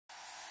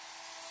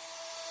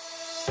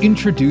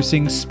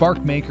Introducing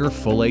SparkMaker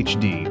Full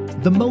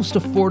HD, the most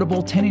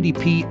affordable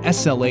 1080p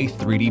SLA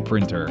 3D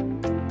printer.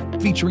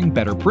 Featuring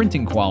better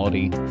printing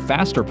quality,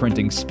 faster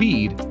printing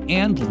speed,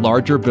 and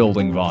larger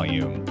building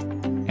volume.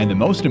 And the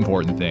most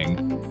important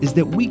thing is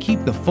that we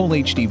keep the Full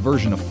HD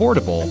version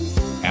affordable,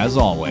 as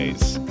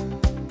always.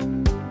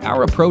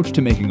 Our approach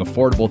to making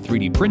affordable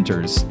 3D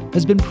printers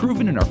has been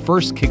proven in our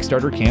first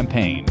Kickstarter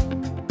campaign.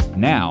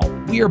 Now,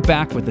 we are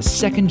back with the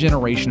second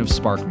generation of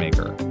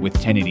SparkMaker with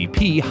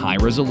 1080p high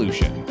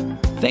resolution.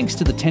 Thanks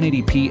to the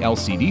 1080p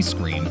LCD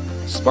screen,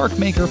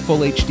 SparkMaker Full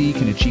HD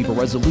can achieve a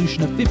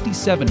resolution of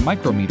 57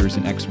 micrometers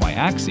in XY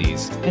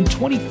axes and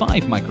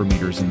 25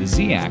 micrometers in the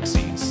Z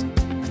axes,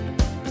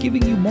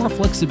 giving you more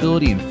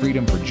flexibility and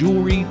freedom for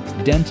jewelry,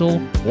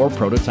 dental, or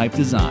prototype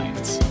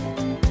designs.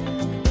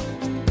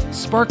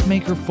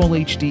 SparkMaker Full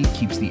HD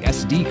keeps the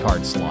SD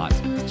card slot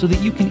so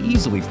that you can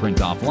easily print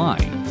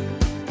offline.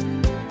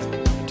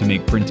 To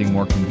make printing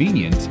more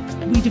convenient,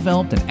 we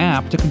developed an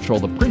app to control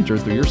the printer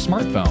through your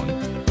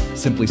smartphone.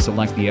 Simply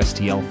select the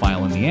STL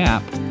file in the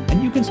app,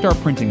 and you can start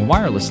printing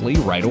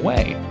wirelessly right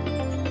away.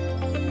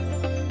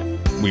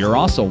 We are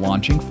also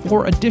launching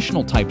 4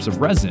 additional types of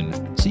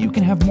resin, so you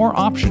can have more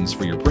options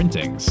for your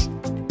printings.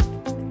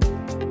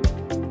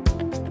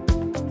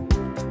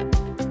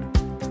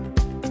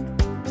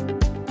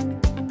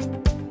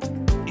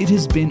 It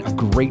has been a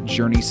great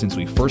journey since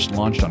we first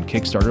launched on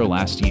Kickstarter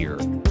last year.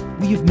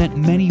 We have met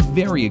many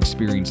very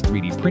experienced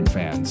 3D print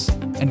fans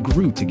and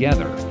grew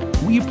together.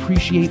 We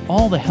appreciate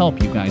all the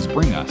help you guys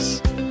bring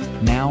us.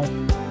 Now,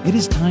 it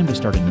is time to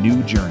start a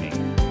new journey,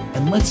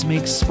 and let's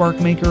make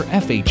SparkMaker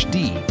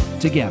FHD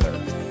together.